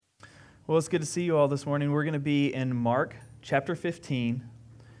Well, it's good to see you all this morning. We're going to be in Mark chapter 15,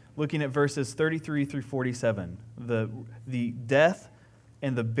 looking at verses 33 through 47, the death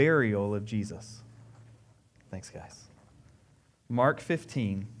and the burial of Jesus. Thanks, guys. Mark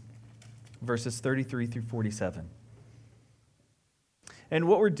 15, verses 33 through 47. And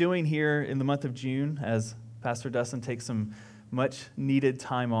what we're doing here in the month of June, as Pastor Dustin takes some much-needed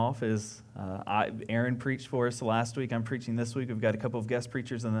time off, is Aaron preached for us last week. I'm preaching this week. We've got a couple of guest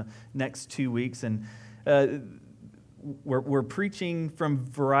preachers in the next 2 weeks, and we're preaching from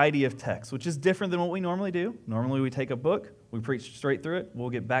a variety of texts, which is different than what we normally do. Normally we take a book, we preach straight through it. We'll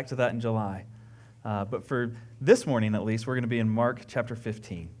get back to that in July. But for this morning, at least, we're going to be in Mark chapter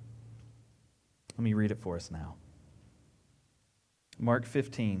 15. Let me read it for us now. Mark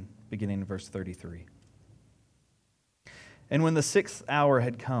 15, beginning in verse 33. And when the 6th hour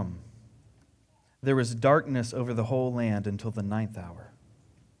had come, there was darkness over the whole land until the 9th hour.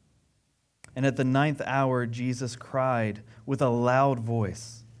 And at the 9th hour, Jesus cried with a loud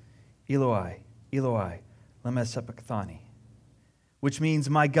voice, Eloi, Eloi, lema sabachthani, which means,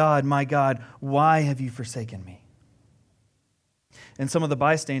 my God, why have you forsaken me? And some of the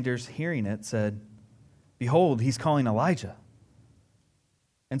bystanders hearing it said, behold, he's calling Elijah.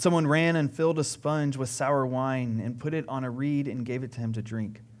 And someone ran and filled a sponge with sour wine and put it on a reed and gave it to him to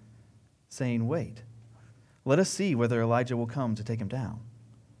drink, saying, wait, let us see whether Elijah will come to take him down.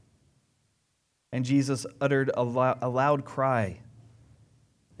 And Jesus uttered a loud cry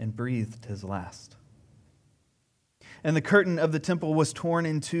and breathed his last. And the curtain of the temple was torn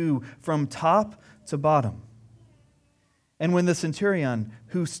in two from top to bottom. And when the centurion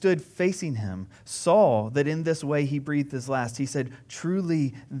who stood facing him saw that in this way he breathed his last, he said,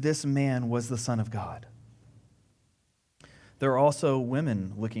 truly this man was the Son of God. There were also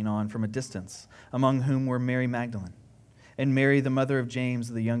women looking on from a distance, among whom were Mary Magdalene, and Mary the mother of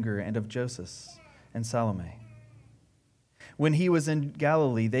James the younger, and of Joseph, and Salome. When he was in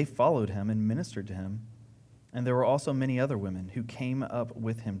Galilee, they followed him and ministered to him, and there were also many other women who came up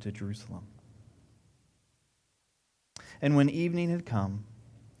with him to Jerusalem. And when evening had come,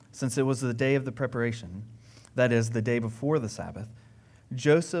 since it was the day of the preparation, that is, the day before the Sabbath,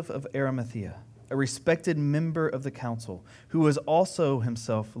 Joseph of Arimathea, a respected member of the council, who was also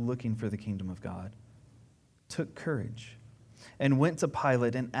himself looking for the kingdom of God, took courage and went to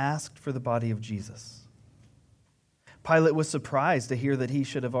Pilate and asked for the body of Jesus. Pilate was surprised to hear that he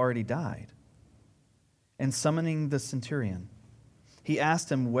should have already died. And summoning the centurion, he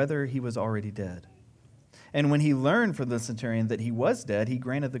asked him whether he was already dead. And when he learned from the centurion that he was dead, he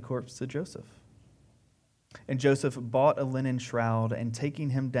granted the corpse to Joseph. And Joseph bought a linen shroud, and taking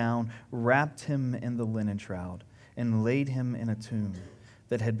him down, wrapped him in the linen shroud, and laid him in a tomb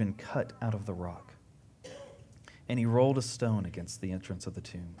that had been cut out of the rock. And he rolled a stone against the entrance of the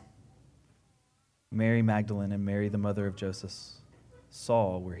tomb. Mary Magdalene and Mary, the mother of Joseph,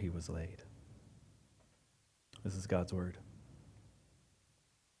 saw where he was laid. This is God's word.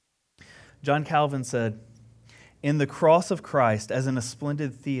 John Calvin said, in the cross of Christ, as in a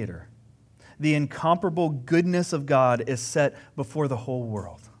splendid theater, the incomparable goodness of God is set before the whole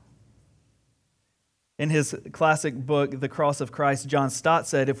world. In his classic book, The Cross of Christ, John Stott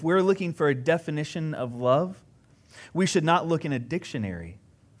said, if we're looking for a definition of love, we should not look in a dictionary,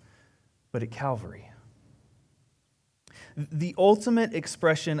 but at Calvary. The ultimate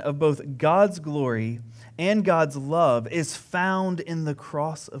expression of both God's glory and God's love is found in the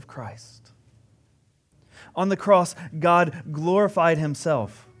cross of Christ. On the cross, God glorified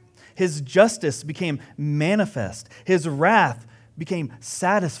himself. His justice became manifest. His wrath became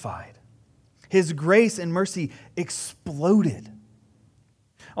satisfied. His grace and mercy exploded.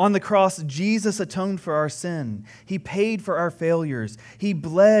 On the cross, Jesus atoned for our sin. He paid for our failures. He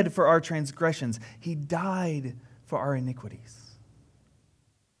bled for our transgressions. He died for our iniquities.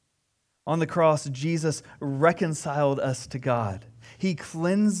 On the cross, Jesus reconciled us to God. He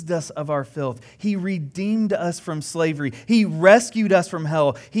cleansed us of our filth. He redeemed us from slavery. He rescued us from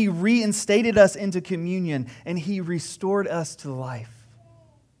hell. He reinstated us into communion, and He restored us to life.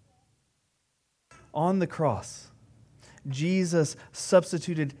 On the cross, Jesus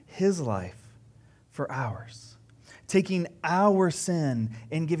substituted His life for ours, taking our sin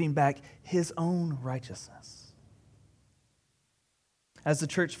and giving back His own righteousness. As the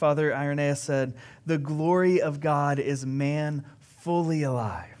church father Irenaeus said, the glory of God is man fully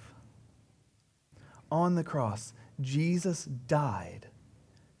alive. On the cross, Jesus died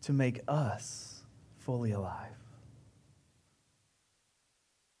to make us fully alive.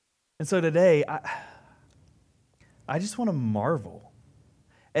 And so today, I just want to marvel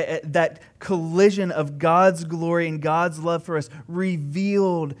at that collision of God's glory and God's love for us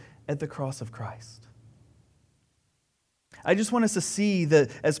revealed at the cross of Christ. I just want us to see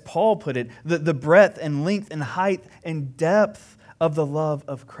the, as Paul put it, the breadth and length and height and depth of the love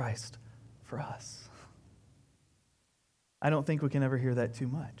of Christ for us. I don't think we can ever hear that too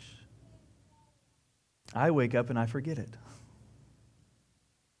much. I wake up and I forget it.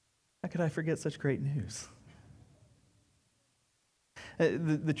 How could I forget such great news?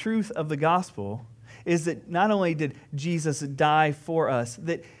 The truth of the gospel is that not only did Jesus die for us,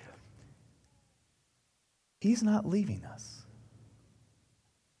 that He's not leaving us.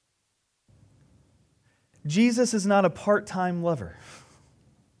 Jesus is not a part-time lover.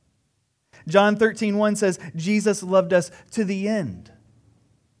 John 13:1 says, Jesus loved us to the end.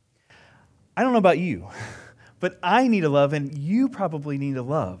 I don't know about you, but I need a love, and you probably need a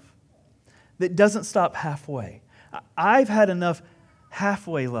love that doesn't stop halfway. I've had enough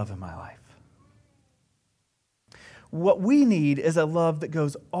halfway love in my life. What we need is a love that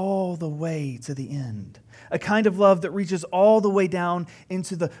goes all the way to the end. A kind of love that reaches all the way down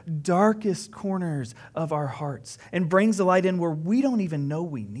into the darkest corners of our hearts and brings the light in where we don't even know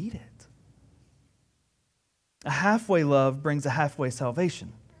we need it. A halfway love brings a halfway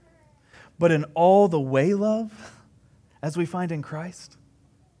salvation. But an all-the-way love, as we find in Christ,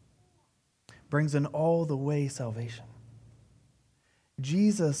 brings an all-the-way salvation.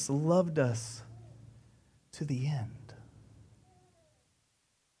 Jesus loved us to the end,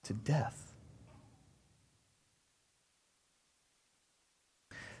 to death.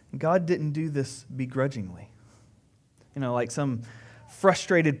 God didn't do this begrudgingly. Like some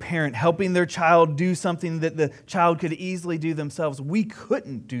frustrated parent helping their child do something that the child could easily do themselves. We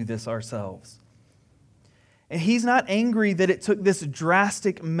couldn't do this ourselves. And He's not angry that it took this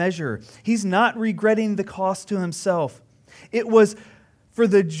drastic measure. He's not regretting the cost to Himself. It was for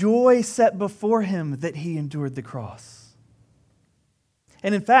the joy set before Him that He endured the cross.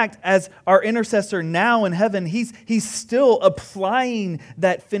 And in fact, as our intercessor now in heaven, He's still applying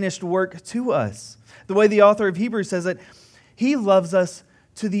that finished work to us. The way the author of Hebrews says it, He loves us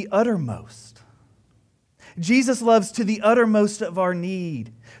to the uttermost. Jesus loves to the uttermost of our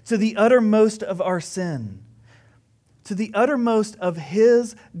need, to the uttermost of our sin, to the uttermost of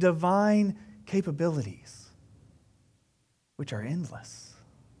His divine capabilities, which are endless,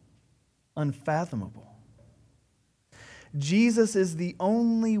 unfathomable. Jesus is the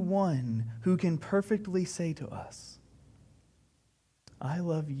only one who can perfectly say to us, I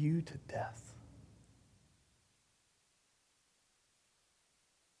love you to death.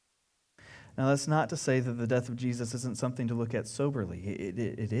 Now, that's not to say that the death of Jesus isn't something to look at soberly.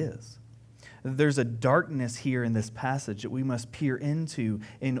 It is. There's a darkness here in this passage that we must peer into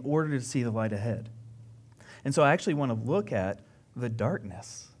in order to see the light ahead. And so I actually want to look at the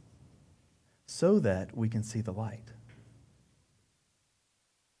darkness so that we can see the light.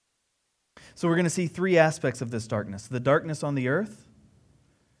 So we're going to see three aspects of this darkness: the darkness on the earth,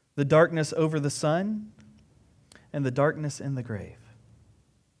 the darkness over the sun, and the darkness in the grave.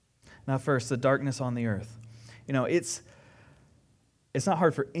 Now first, the darkness on the earth. It's not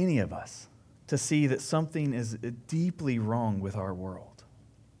hard for any of us to see that something is deeply wrong with our world.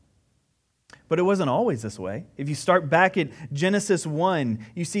 But it wasn't always this way. If you start back at Genesis 1,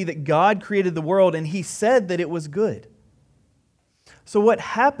 you see that God created the world and He said that it was good. So what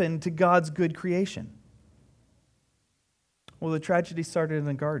happened to God's good creation? Well, the tragedy started in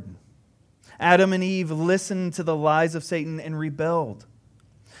the garden. Adam and Eve listened to the lies of Satan and rebelled.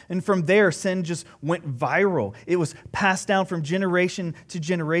 And from there, sin just went viral. It was passed down from generation to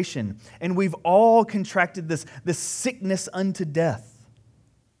generation. And we've all contracted this sickness unto death.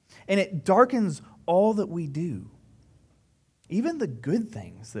 And it darkens all that we do, even the good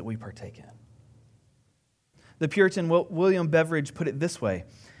things that we partake in. The Puritan William Beveridge put it this way.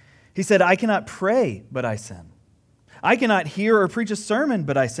 He said, I cannot pray, but I sin. I cannot hear or preach a sermon,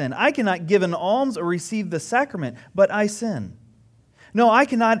 but I sin. I cannot give an alms or receive the sacrament, but I sin. No, I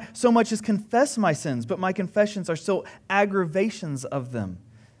cannot so much as confess my sins, but my confessions are still aggravations of them.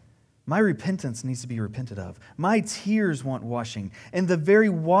 My repentance needs to be repented of. My tears want washing, and the very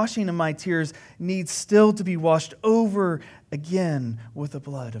washing of my tears needs still to be washed over again with the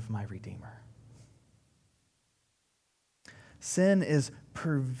blood of my Redeemer. Sin is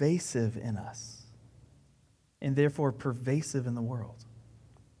pervasive in us, and therefore pervasive in the world.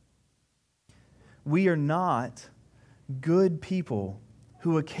 We are not good people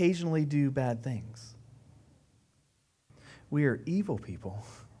who occasionally do bad things. We are evil people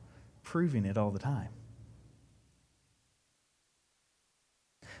proving it all the time.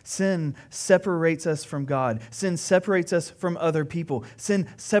 Sin separates us from God. Sin separates us from other people. Sin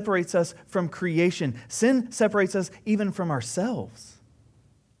separates us from creation. Sin separates us even from ourselves.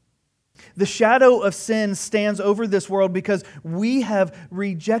 The shadow of sin stands over this world because we have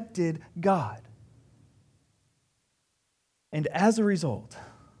rejected God. And as a result,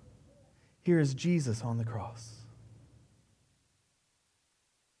 here is Jesus on the cross.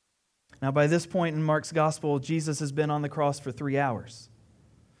 Now, by this point in Mark's gospel, Jesus has been on the cross for 3 hours.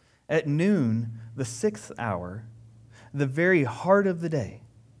 At noon, the 6th hour, the very heart of the day,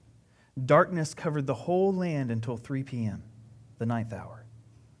 darkness covered the whole land until 3 p.m., the 9th hour.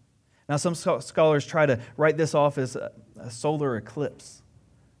 Now, some scholars try to write this off as a solar eclipse,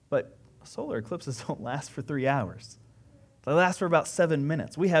 but solar eclipses don't last for 3 hours. They last for about 7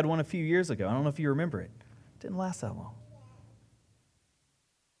 minutes. We had one a few years ago. I don't know if you remember it. It didn't last that long.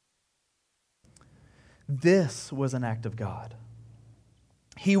 This was an act of God.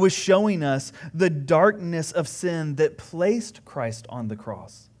 He was showing us the darkness of sin that placed Christ on the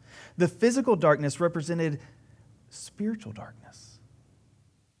cross. The physical darkness represented spiritual darkness.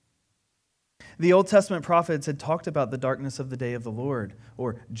 The Old Testament prophets had talked about the darkness of the day of the Lord,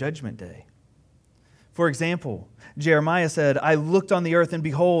 or Judgment Day. For example, Jeremiah said, "I looked on the earth, and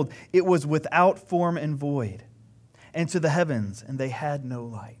behold, it was without form and void, and to the heavens, and they had no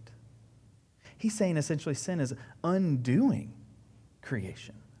light." He's saying essentially sin is undoing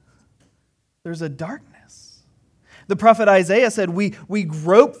creation. There's a darkness. The prophet Isaiah said, we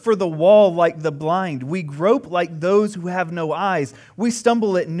grope for the wall like the blind. We grope like those who have no eyes. We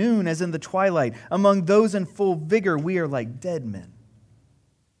stumble at noon as in the twilight. Among those in full vigor, we are like dead men.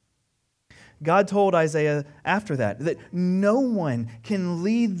 God told Isaiah after that no one can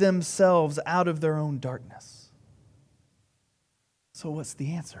lead themselves out of their own darkness. So what's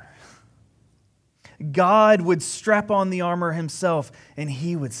the answer? God would strap on the armor himself and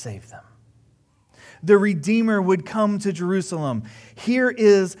he would save them. The Redeemer would come to Jerusalem. Here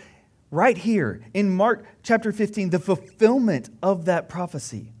is, right here in Mark chapter 15, the fulfillment of that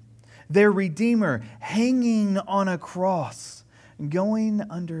prophecy. Their Redeemer hanging on a cross, going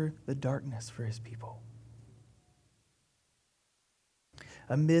under the darkness for his people.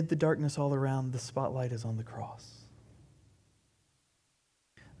 Amid the darkness all around, the spotlight is on the cross.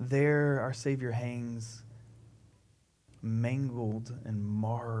 There, our Savior hangs, mangled and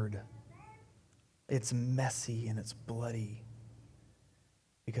marred. It's messy and it's bloody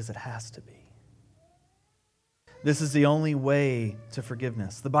because it has to be. This is the only way to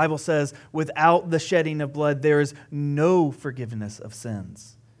forgiveness. The Bible says, without the shedding of blood, there is no forgiveness of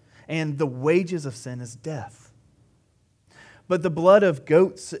sins. And the wages of sin is death. But the blood of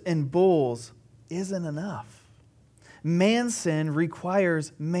goats and bulls isn't enough. Man's sin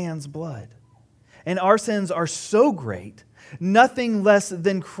requires man's blood. And our sins are so great, nothing less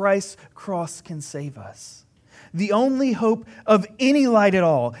than Christ's cross can save us. The only hope of any light at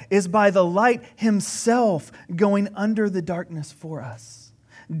all is by the light himself going under the darkness for us,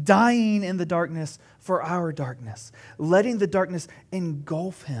 dying in the darkness for our darkness, letting the darkness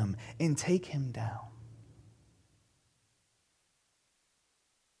engulf him and take him down.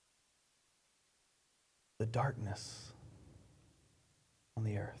 The darkness on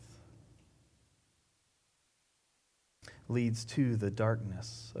the earth leads to the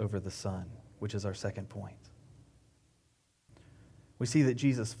darkness over the sun, which is our second point. We see that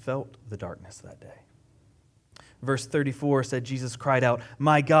Jesus felt the darkness that day. Verse 34 said, Jesus cried out,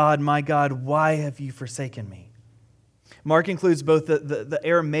 my God, why have you forsaken me?" Mark includes both the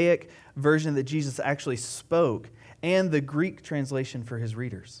Aramaic version that Jesus actually spoke and the Greek translation for his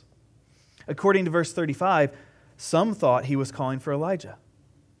readers. According to verse 35, some thought he was calling for Elijah.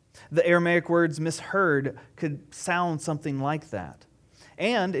 The Aramaic words misheard could sound something like that.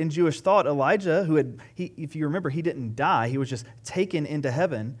 And in Jewish thought, Elijah, if you remember, he didn't die. He was just taken into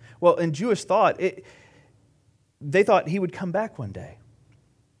heaven. Well, in Jewish thought, they thought he would come back one day.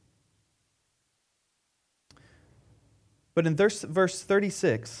 But in verse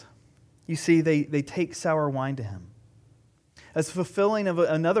 36, you see they take sour wine to him, as fulfilling of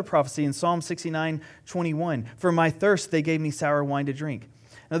another prophecy in Psalm 69:21. "For my thirst they gave me sour wine to drink."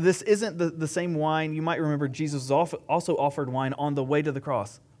 Now, this isn't the same wine. You might remember Jesus also offered wine on the way to the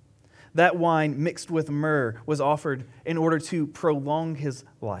cross. That wine mixed with myrrh was offered in order to prolong his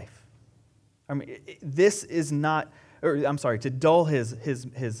life. This is not, to dull his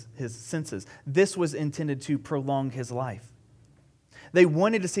senses. This was intended to prolong his life. They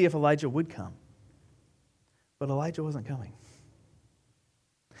wanted to see if Elijah would come, but Elijah wasn't coming.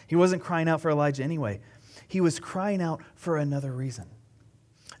 He wasn't crying out for Elijah anyway. He was crying out for another reason.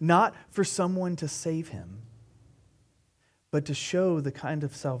 Not for someone to save him, but to show the kind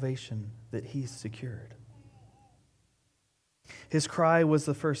of salvation that he's secured. His cry was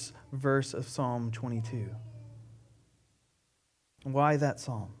the first verse of Psalm 22. Why that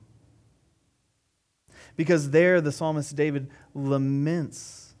psalm? because there the psalmist David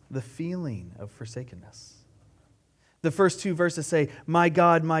laments the feeling of forsakenness. The first two verses say, my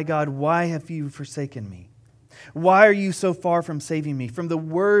God, why have you forsaken me? Why are you so far from saving me, from the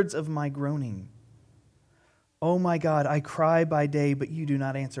words of my groaning? Oh my God, I cry by day, but you do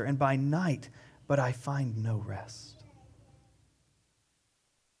not answer, and by night, but I find no rest.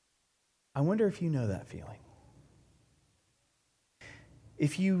 I wonder if you know that feeling.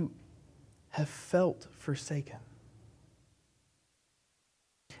 If you have felt forsaken.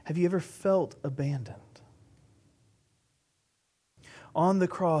 Have you ever felt abandoned? On the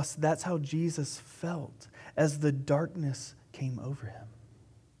cross, that's how Jesus felt as the darkness came over him.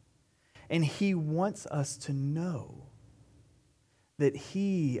 And he wants us to know that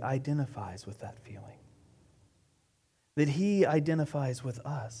he identifies with that feeling, that he identifies with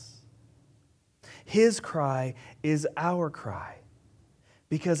us. His cry is our cry,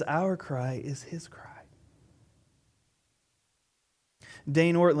 because our cry is his cry.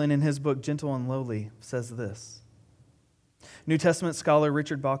 Dane Ortlund, in his book Gentle and Lowly, says this. New Testament scholar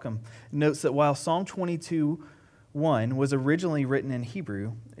Richard Bauckham notes that while Psalm 22:1 was originally written in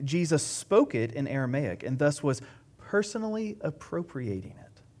Hebrew, Jesus spoke it in Aramaic and thus was personally appropriating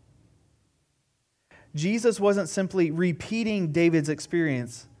it. Jesus wasn't simply repeating David's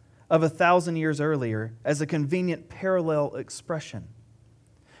experience of 1,000 years earlier as a convenient parallel expression.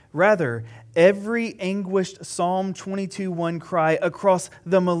 Rather, every anguished Psalm 22:1 cry across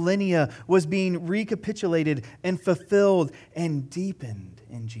the millennia was being recapitulated and fulfilled and deepened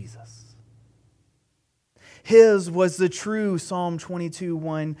in Jesus. His was the true Psalm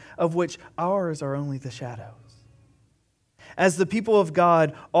 22:1, of which ours are only the shadows. As the people of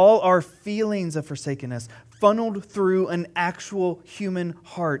God, all our feelings of forsakenness funneled through an actual human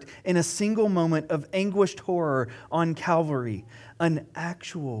heart in a single moment of anguished horror on Calvary, an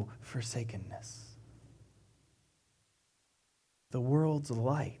actual forsakenness. The world's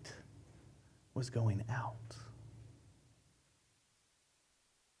light was going out.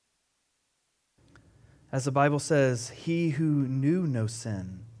 As the Bible says, he who knew no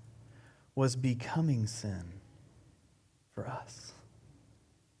sin was becoming sin for us.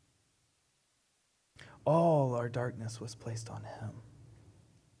 All our darkness was placed on him.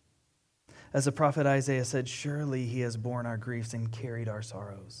 As the prophet Isaiah said, surely he has borne our griefs and carried our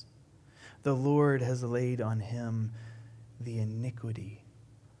sorrows. The Lord has laid on him the iniquity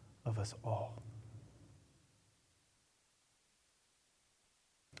of us all.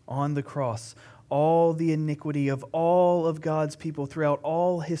 On the cross, all the iniquity of all of God's people throughout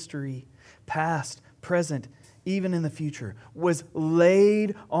all history, past, present, even in the future, was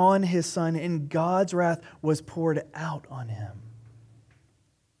laid on his Son, and God's wrath was poured out on him.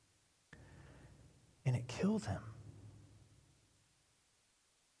 And it killed him.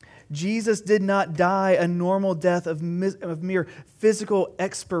 Jesus did not die a normal death of mere physical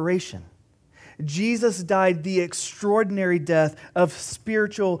expiration. Jesus died the extraordinary death of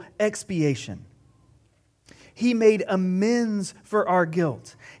spiritual expiation. He made amends for our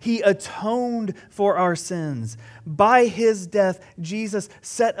guilt. He atoned for our sins. By his death, Jesus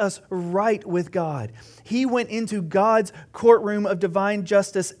set us right with God. He went into God's courtroom of divine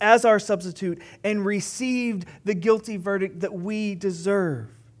justice as our substitute and received the guilty verdict that we deserve.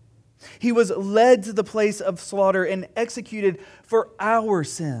 He was led to the place of slaughter and executed for our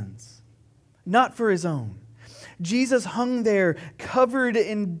sins, not for his own. Jesus hung there, covered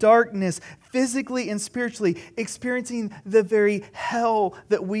in darkness, physically and spiritually, experiencing the very hell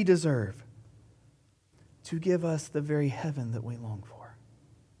that we deserve, to give us the very heaven that we long for.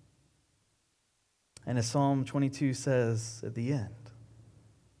 And as Psalm 22 says at the end,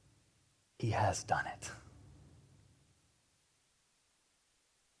 he has done it.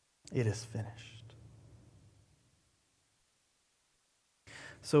 It is finished.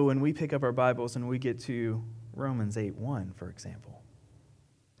 So when we pick up our Bibles and we get to Romans 8:1, for example,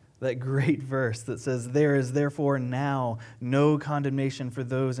 that great verse that says, there is therefore now no condemnation for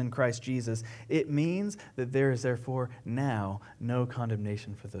those in Christ Jesus. It means that there is therefore now no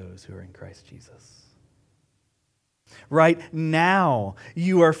condemnation for those who are in Christ Jesus. Right now,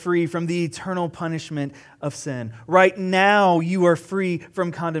 you are free from the eternal punishment of sin. Right now, you are free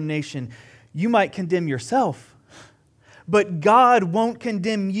from condemnation. You might condemn yourself, but God won't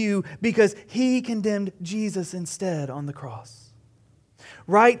condemn you because he condemned Jesus instead on the cross.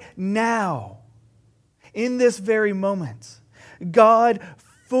 Right now, in this very moment, God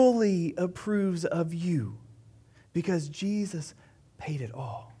fully approves of you because Jesus paid it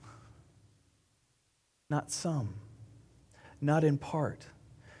all. Not some, not in part,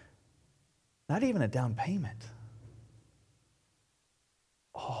 not even a down payment.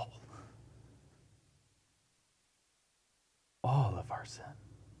 All. our sin.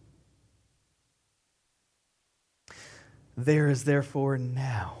 There is therefore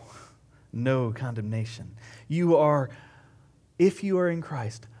now no condemnation. You are, if you are in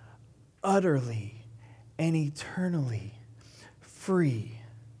Christ, utterly and eternally free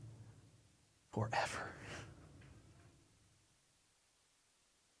forever.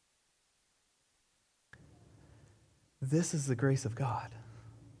 This is the grace of God.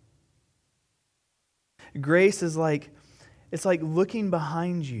 Grace is it's like looking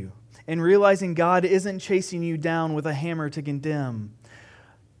behind you and realizing God isn't chasing you down with a hammer to condemn,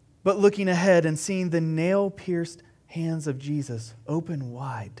 but looking ahead and seeing the nail-pierced hands of Jesus open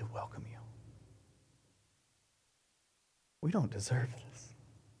wide to welcome you. We don't deserve this,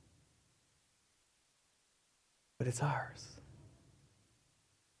 but it's ours.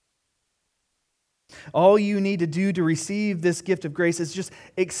 All you need to do to receive this gift of grace is just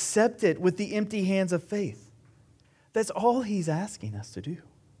accept it with the empty hands of faith. That's all He's asking us to do.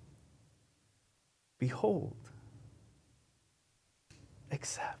 Behold,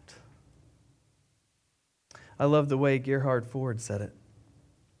 accept. I love the way Gerhard Ford said it.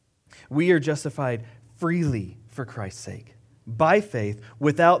 We are justified freely for Christ's sake, by faith,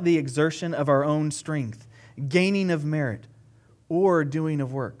 without the exertion of our own strength, gaining of merit, or doing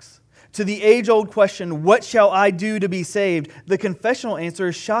of works. To the age-old question, what shall I do to be saved? The confessional answer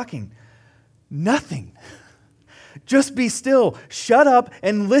is shocking. Nothing. Just be still, shut up,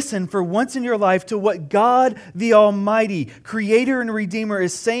 and listen for once in your life to what God the Almighty, Creator and Redeemer,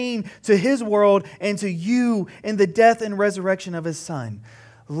 is saying to His world and to you in the death and resurrection of His Son.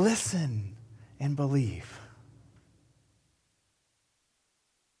 Listen and believe.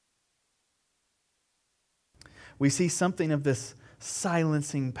 We see something of this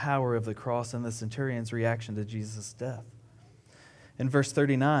silencing power of the cross and the centurion's reaction to Jesus' death. In verse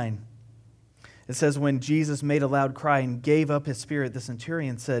 39, it says, when Jesus made a loud cry and gave up his spirit, the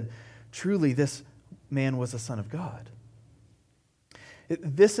centurion said, truly this man was a son of God.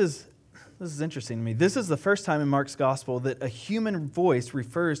 This is interesting to me. This is the first time in Mark's gospel that a human voice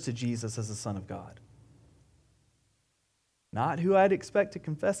refers to Jesus as the Son of God. Not who I'd expect to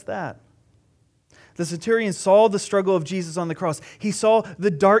confess that. The centurion saw the struggle of Jesus on the cross. He saw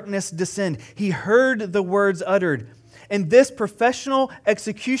the darkness descend. He heard the words uttered. And this professional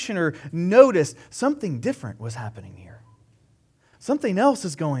executioner noticed something different was happening here. Something else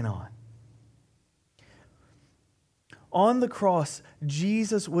is going on. On the cross,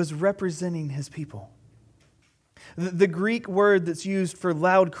 Jesus was representing His people. The Greek word that's used for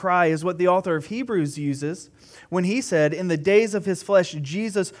loud cry is what the author of Hebrews uses when he said, in the days of His flesh,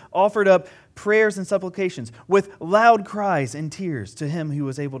 Jesus offered up prayers and supplications with loud cries and tears to Him who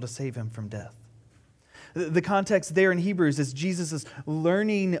was able to save Him from death. The context there in Hebrews is Jesus'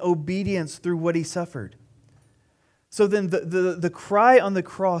 learning obedience through what He suffered. So then the cry on the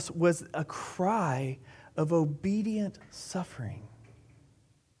cross was a cry of obedient suffering.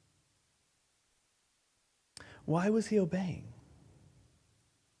 Why was He obeying?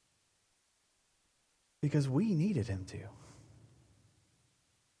 Because we needed Him to.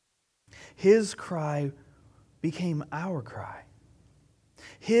 His cry became our cry.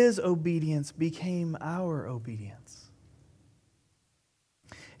 His obedience became our obedience.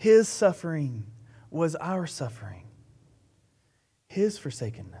 His suffering was our suffering. His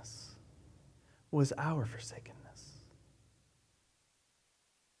forsakenness was our forsakenness.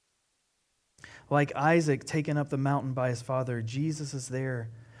 Like Isaac taken up the mountain by his father, Jesus is there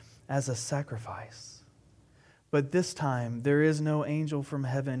as a sacrifice. But this time, there is no angel from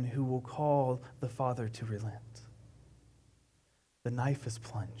heaven who will call the Father to relent. The knife is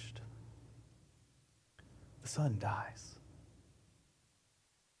plunged. The Son dies.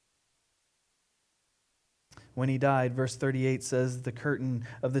 When He died, verse 38 says the curtain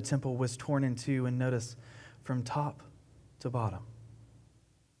of the temple was torn in two, and notice, from top to bottom.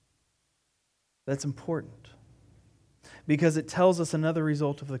 That's important because it tells us another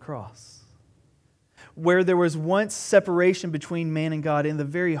result of the cross. Where there was once separation between man and God in the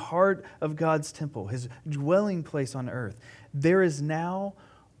very heart of God's temple, His dwelling place on earth, there is now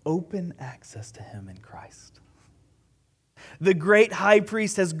open access to Him in Christ. The great high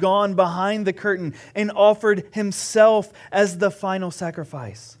priest has gone behind the curtain and offered Himself as the final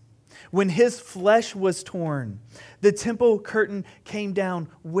sacrifice. When His flesh was torn, the temple curtain came down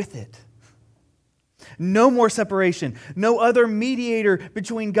with it. No more separation. No other mediator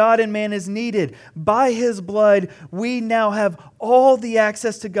between God and man is needed. By His blood, we now have all the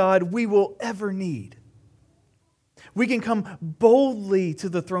access to God we will ever need. We can come boldly to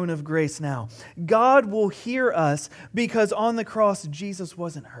the throne of grace now. God will hear us because on the cross, Jesus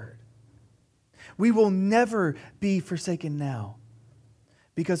wasn't heard. We will never be forsaken now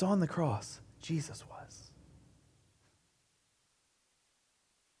Because on the cross, Jesus was.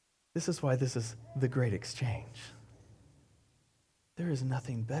 This is why this is the great exchange. There is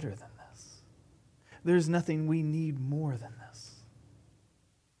nothing better than this. There is nothing we need more than this.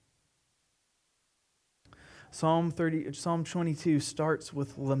 Psalm 22 starts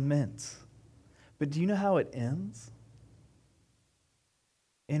with lament. But do you know how it ends?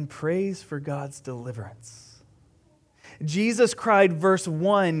 In praise for God's deliverance. Jesus cried, verse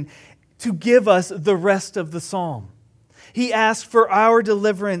 1, to give us the rest of the psalm. He asked for our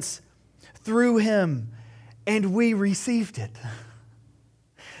deliverance through him, and we received it.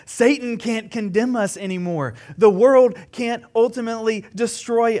 Satan can't condemn us anymore. The world can't ultimately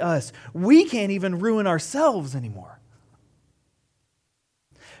destroy us. We can't even ruin ourselves anymore.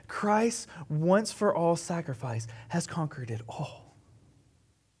 Christ's once for all sacrifice has conquered it all.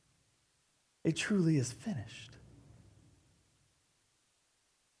 It truly is finished.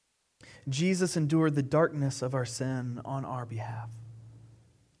 Jesus endured the darkness of our sin on our behalf.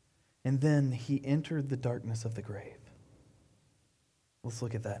 And then he entered the darkness of the grave. Let's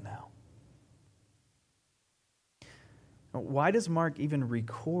look at that now. Why does Mark even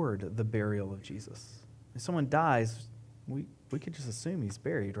record the burial of Jesus? If someone dies, we could just assume he's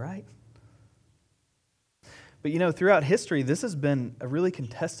buried, right? But throughout history, this has been a really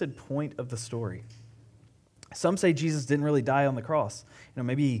contested point of the story. Some say Jesus didn't really die on the cross.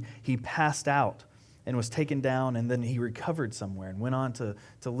 Maybe he passed out and was taken down, and then he recovered somewhere and went on to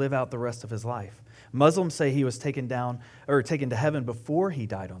live out the rest of his life. Muslims say he was taken to heaven before he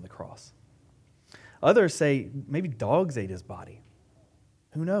died on the cross. Others say maybe dogs ate his body.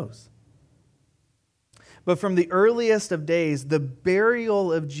 Who knows? But from the earliest of days, the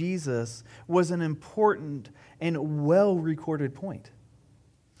burial of Jesus was an important and well-recorded point.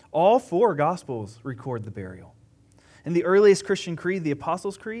 All 4 Gospels record the burial. In the earliest Christian creed, the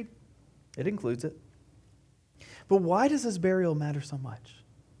Apostles' Creed, it includes it. But why does this burial matter so much?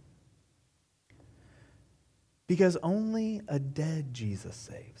 Because only a dead Jesus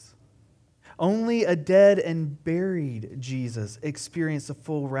saves. Only a dead and buried Jesus experienced the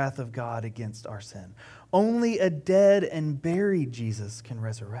full wrath of God against our sin. Only a dead and buried Jesus can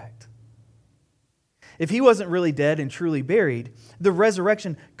resurrect. If he wasn't really dead and truly buried, the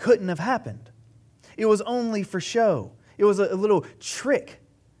resurrection couldn't have happened. It was only for show. It was a little trick.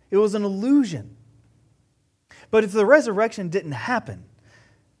 It was an illusion. But if the resurrection didn't happen,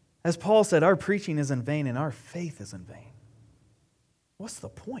 as Paul said, our preaching is in vain and our faith is in vain. What's the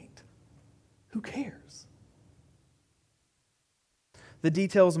point? Who cares? The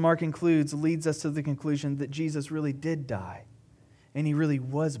details Mark includes leads us to the conclusion that Jesus really did die and he really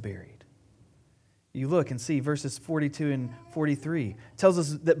was buried. You look and see verses 42 and 43. It tells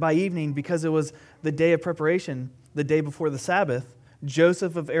us that by evening, because it was the day of preparation, the day before the Sabbath,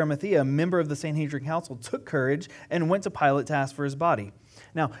 Joseph of Arimathea, a member of the Sanhedrin Council, took courage and went to Pilate to ask for his body.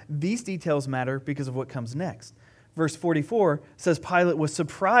 Now, these details matter because of what comes next. Verse 44 says Pilate was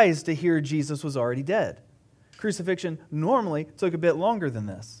surprised to hear Jesus was already dead. Crucifixion normally took a bit longer than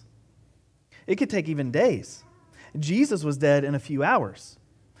this. It could take even days. Jesus was dead in a few hours.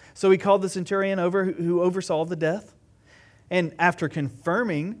 So he called the centurion over who oversaw the death. And after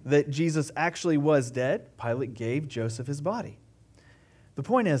confirming that Jesus actually was dead, Pilate gave Joseph his body. The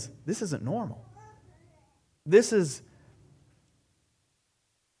point is, this isn't normal. This is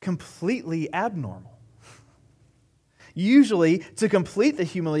completely abnormal. Usually, to complete the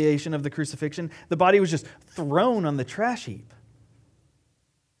humiliation of the crucifixion, the body was just thrown on the trash heap.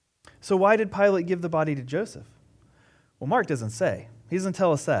 So why did Pilate give the body to Joseph? Well, Mark doesn't say. He doesn't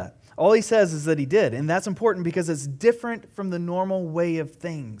tell us that. All he says is that he did, and that's important because it's different from the normal way of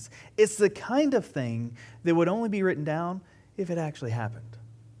things. It's the kind of thing that would only be written down if it actually happened.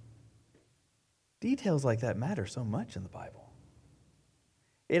 Details like that matter so much in the Bible.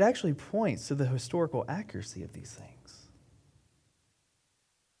 It actually points to the historical accuracy of these things.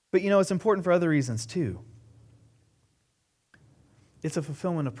 But it's important for other reasons too. It's a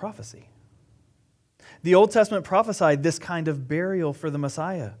fulfillment of prophecy. The Old Testament prophesied this kind of burial for the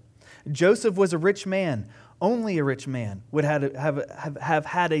Messiah. Joseph was a rich man. Only a rich man would have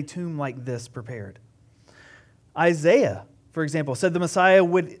had a tomb like this prepared. Isaiah, for example, said the Messiah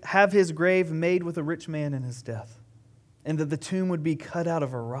would have his grave made with a rich man in his death, and that the tomb would be cut out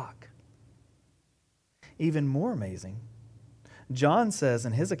of a rock. Even more amazing, John says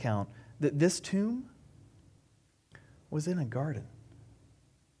in his account that this tomb was in a garden.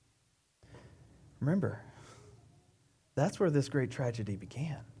 Remember, that's where this great tragedy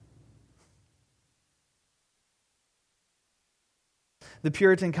began. The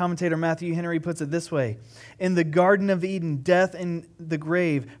Puritan commentator Matthew Henry puts it this way: in the Garden of Eden, death and the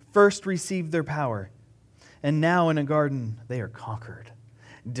grave first received their power. And now in a garden, they are conquered,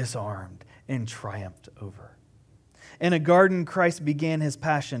 disarmed, and triumphed over. In a garden, Christ began his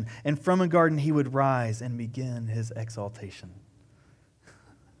passion, and from a garden he would rise and begin his exaltation.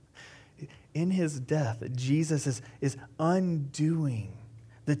 In his death, Jesus is undoing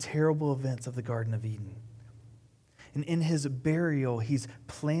the terrible events of the Garden of Eden. And in his burial, he's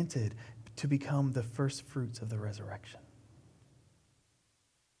planted to become the first fruits of the resurrection.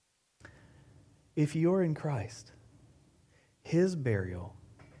 If you're in Christ, his burial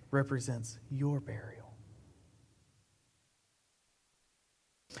represents your burial.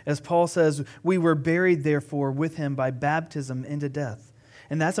 As Paul says, we were buried, therefore, with him by baptism into death.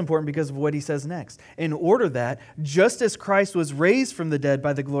 And that's important because of what he says next. In order that, just as Christ was raised from the dead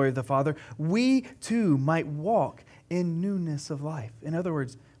by the glory of the Father, we too might walk in newness of life. In other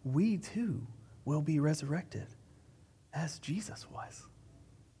words, we too will be resurrected as Jesus was.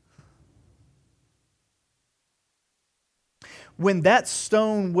 When that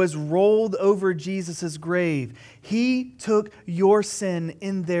stone was rolled over Jesus' grave, he took your sin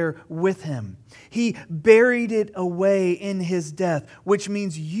in there with him. He buried it away in his death, which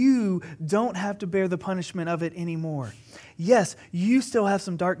means you don't have to bear the punishment of it anymore. Yes, you still have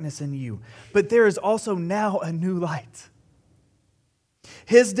some darkness in you, but there is also now a new light.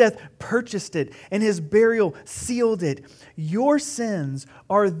 His death purchased it, and his burial sealed it. Your sins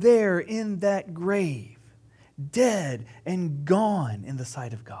are there in that grave, dead and gone in the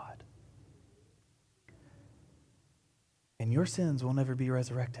sight of God. And your sins will never be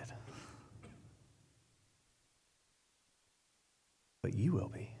resurrected. But you will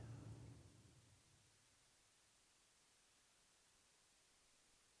be.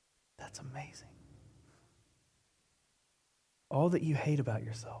 That's amazing. All that you hate about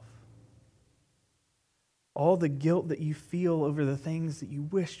yourself, all the guilt that you feel over the things that you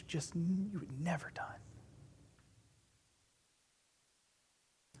wish just you had never done,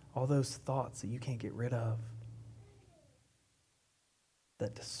 all those thoughts that you can't get rid of,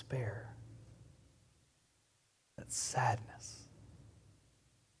 that despair, that sadness,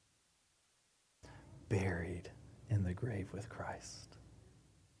 buried in the grave with Christ.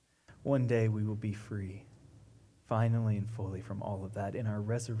 One day we will be free, finally and fully, from all of that in our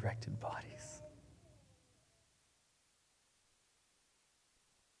resurrected bodies.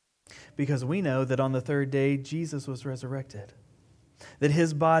 Because we know that on the third day, Jesus was resurrected, that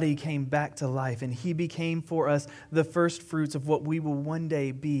his body came back to life, and he became for us the first fruits of what we will one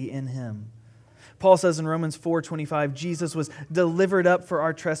day be in him. Paul says in Romans 4:25, Jesus was delivered up for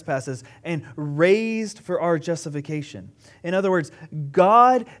our trespasses and raised for our justification. In other words,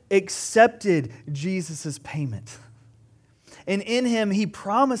 God accepted Jesus' payment. And in him, he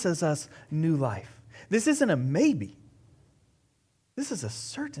promises us new life. This isn't a maybe. This is a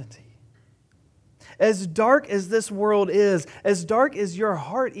certainty. As dark as this world is, as dark as your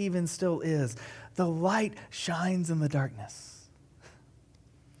heart even still is, the light shines in the darkness.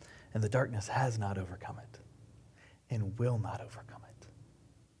 And the darkness has not overcome it and will not overcome it.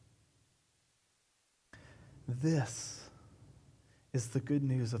 This is the good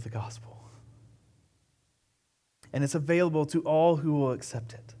news of the gospel. And it's available to all who will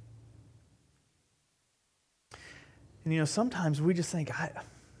accept it. And sometimes we just think,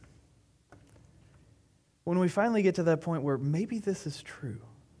 when we finally get to that point where maybe this is true,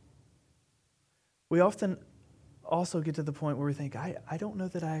 we often also get to the point where we think, I don't know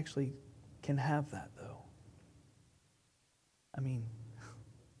that I actually can have that, though. I mean,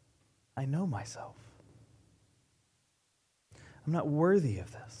 I know myself. I'm not worthy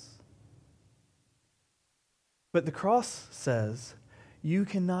of this. But the cross says you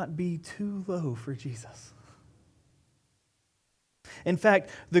cannot be too low for Jesus. In fact,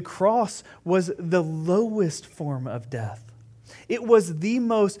 the cross was the lowest form of death. It was the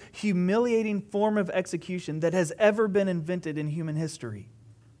most humiliating form of execution that has ever been invented in human history.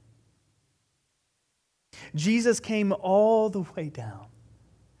 Jesus came all the way down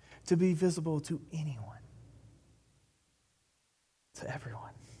to be visible to anyone, to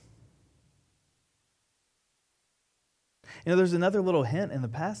everyone. There's another little hint in the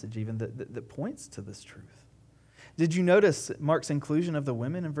passage even that points to this truth. Did you notice Mark's inclusion of the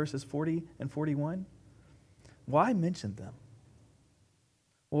women in verses 40 and 41? Why mention them?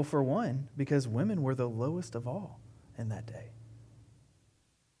 Well, for one, because women were the lowest of all in that day.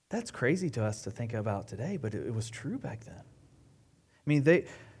 That's crazy to us to think about today, but it was true back then. I mean,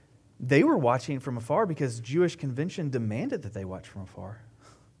 they were watching from afar because Jewish convention demanded that they watch from afar.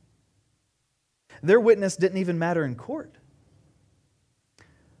 Their witness didn't even matter in court.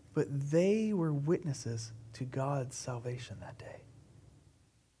 but they were witnesses to God's salvation that day.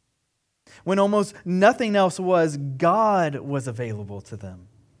 When almost nothing else was, God was available to them.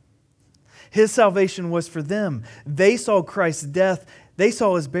 His salvation was for them. They saw Christ's death, they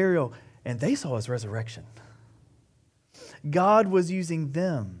saw his burial, and they saw his resurrection. God was using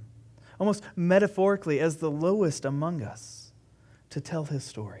them, almost metaphorically, as the lowest among us to tell his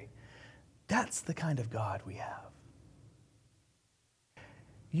story. That's the kind of God we have.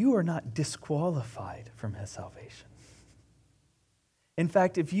 You are not disqualified from his salvation. In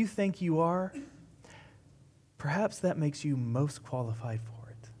fact, if you think you are, perhaps that makes you most qualified for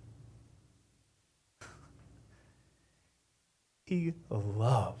it. He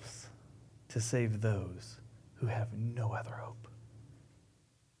loves to save those who have no other hope.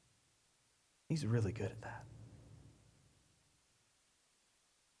 He's really good at that.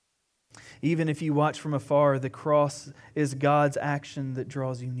 Even if you watch from afar, the cross is God's action that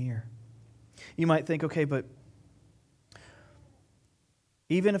draws you near. You might think, okay, but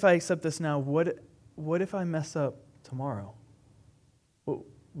even if I accept this now, what if I mess up tomorrow?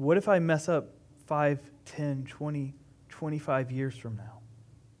 What if I mess up 5, 10, 20, 25 years from now?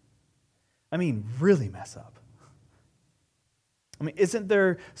 I mean, really mess up. I mean, isn't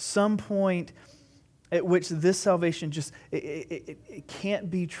there some point at which this salvation just, it can't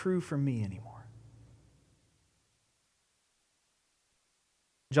be true for me anymore?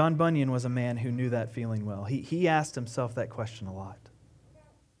 John Bunyan was a man who knew that feeling well. He asked himself that question a lot.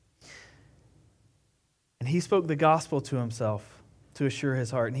 And he spoke the gospel to himself to assure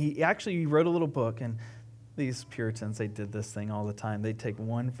his heart. And he actually wrote a little book, and these Puritans, they did this thing all the time. They'd take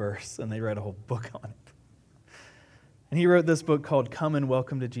one verse and they read a whole book on it. And he wrote this book called Come and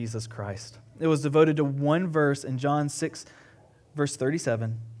Welcome to Jesus Christ. It was devoted to one verse in John 6, verse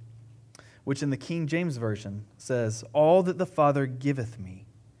 37, which in the King James Version says, "All that the Father giveth me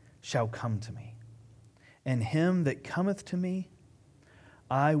shall come to me, and him that cometh to me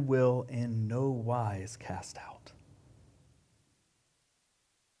I will in no wise cast out."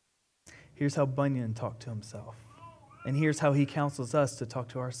 Here's how Bunyan talked to himself. And here's how he counsels us to talk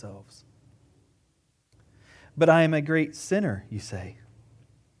to ourselves. "But I am a great sinner," you say.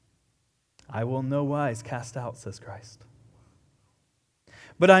 "I will in no wise cast out," says Christ.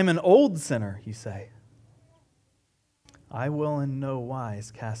 "But I'm an old sinner," you say. "I will in no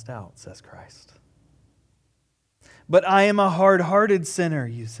wise cast out," says Christ. "But I am a hard-hearted sinner,"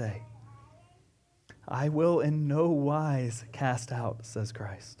 you say. "I will in no wise cast out," says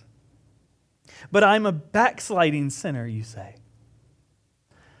Christ. "But I'm a backsliding sinner," you say.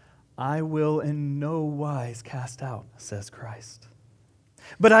 "I will in no wise cast out," says Christ.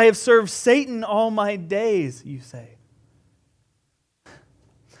 "But I have served Satan all my days," you say.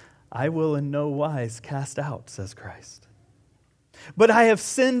 "I will in no wise cast out," says Christ. "But I have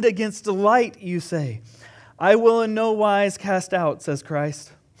sinned against the light," you say. "I will in no wise cast out," says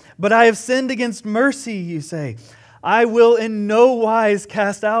Christ. "But I have sinned against mercy," you say. "I will in no wise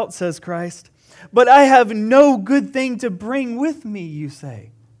cast out," says Christ. "But I have no good thing to bring with me," you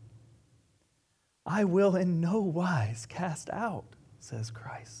say. "I will in no wise cast out," says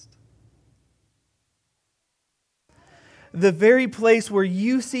Christ. The very place where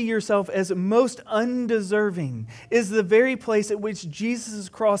you see yourself as most undeserving is the very place at which Jesus'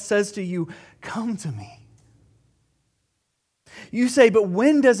 cross says to you, "Come to me." You say, "But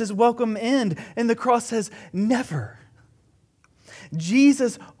when does his welcome end?" And the cross says, "Never."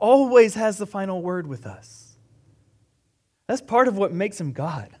 Jesus always has the final word with us. That's part of what makes him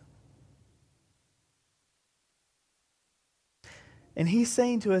God. And he's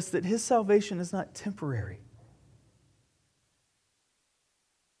saying to us that his salvation is not temporary.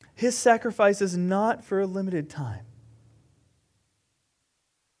 His sacrifice is not for a limited time.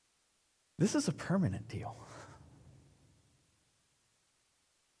 This is a permanent deal.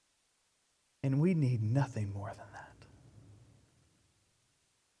 And we need nothing more than that.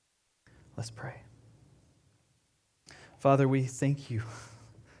 Let's pray. Father, we thank you.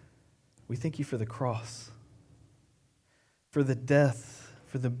 We thank you for the cross, for the death,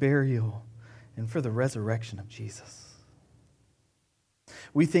 for the burial, and for the resurrection of Jesus.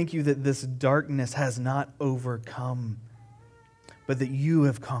 We thank you that this darkness has not overcome, but that you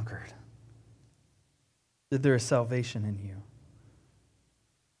have conquered, that there is salvation in you.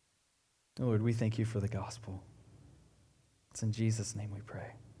 Lord, we thank you for the gospel. It's in Jesus' name we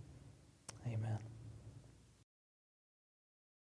pray. Amen.